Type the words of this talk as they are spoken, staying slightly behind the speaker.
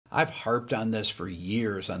I've harped on this for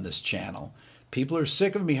years on this channel. People are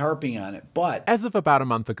sick of me harping on it, but As of about a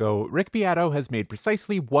month ago, Rick Beato has made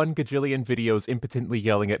precisely 1 gajillion videos impotently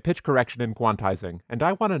yelling at pitch correction and quantizing, and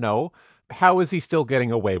I want to know, how is he still getting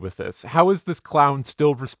away with this? How is this clown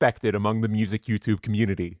still respected among the music YouTube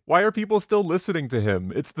community? Why are people still listening to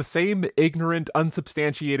him? It's the same ignorant,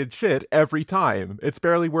 unsubstantiated shit every time. It's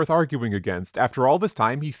barely worth arguing against. After all this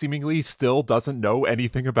time, he seemingly still doesn't know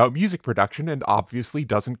anything about music production and obviously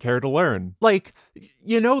doesn't care to learn. Like,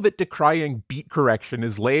 you know that decrying beat correction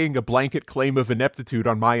is laying a blanket claim of ineptitude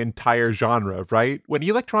on my entire genre, right? When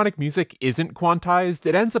electronic music isn't quantized,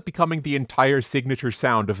 it ends up becoming the entire signature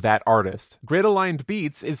sound of that artist. Grid-aligned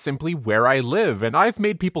beats is simply where I live, and I've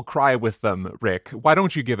made people cry with them, Rick. Why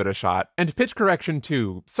don't you give it a shot? And pitch correction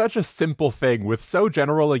too. Such a simple thing with so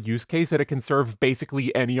general a use case that it can serve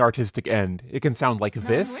basically any artistic end. It can sound like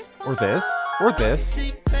this, or this, or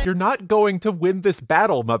this. You're not going to win this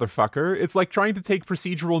battle, motherfucker. It's like trying to take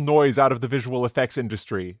procedural noise out of the visual effects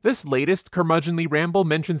industry. This latest curmudgeonly ramble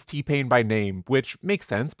mentions T-Pain by name, which makes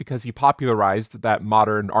sense because he popularized that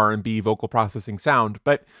modern R&B vocal processing sound,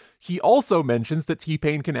 but he also mentions that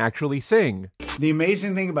T-Pain can actually sing. the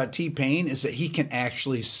amazing thing about T-Pain is that he can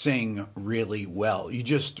actually sing really well. You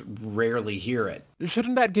just rarely hear it.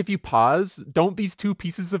 Shouldn't that give you pause? Don't these two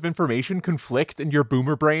pieces of information conflict in your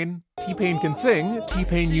boomer brain? T-Pain can sing,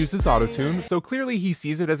 T-Pain uses autotune, so clearly he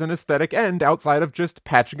sees it as an aesthetic end outside of just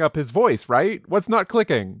patching up his voice, right? What's not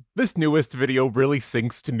clicking? This newest video really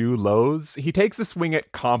sinks to new lows. He takes a swing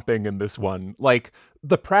at comping in this one, like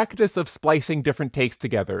the practice of splicing different takes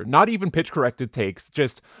together, not even pitch-corrected takes,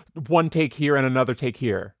 just one take here and another take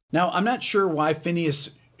here. Now, I'm not sure why Phineas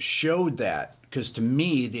showed that, because to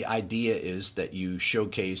me, the idea is that you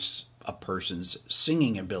showcase a person's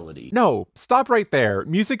singing ability. No, stop right there.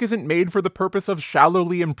 Music isn't made for the purpose of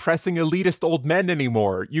shallowly impressing elitist old men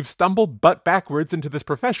anymore. You've stumbled butt backwards into this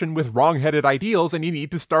profession with wrong-headed ideals and you need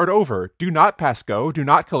to start over. Do not pass go, do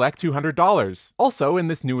not collect $200. Also, in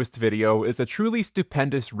this newest video is a truly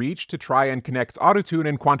stupendous reach to try and connect autotune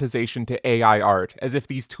and quantization to AI art, as if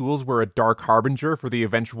these tools were a dark harbinger for the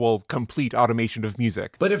eventual complete automation of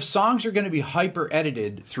music. But if songs are going to be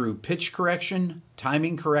hyper-edited through pitch correction,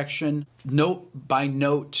 timing correction, note by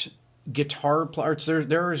note guitar parts.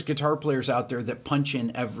 There's guitar players out there that punch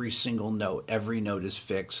in every single note. Every note is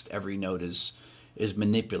fixed. Every note is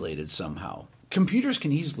manipulated somehow. Computers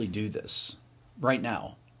can easily do this right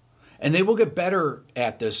now. And they will get better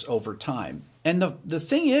at this over time. And the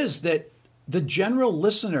thing is that the general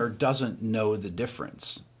listener doesn't know the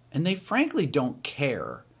difference. And they frankly don't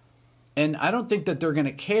care. And I don't think that they're going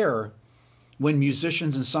to care when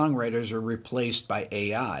musicians and songwriters are replaced by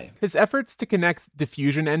AI. His efforts to connect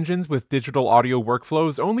diffusion engines with digital audio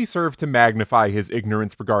workflows only serve to magnify his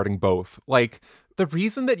ignorance regarding both. Like, the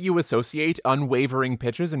reason that you associate unwavering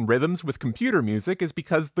pitches and rhythms with computer music is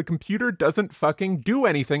because the computer doesn't fucking do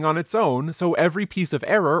anything on its own, so every piece of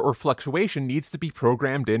error or fluctuation needs to be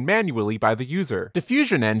programmed in manually by the user.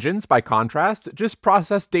 Diffusion engines, by contrast, just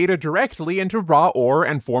process data directly into raw ore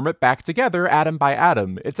and form it back together atom by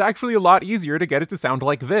atom. It's actually a lot easier to get it to sound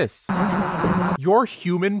like this. Your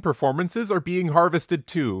human performances are being harvested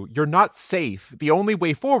too. You're not safe. The only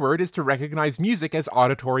way forward is to recognize music as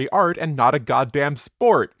auditory art and not a goddamn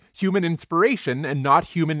sport. Human inspiration and not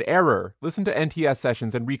human error. Listen to NTS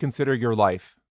sessions and reconsider your life.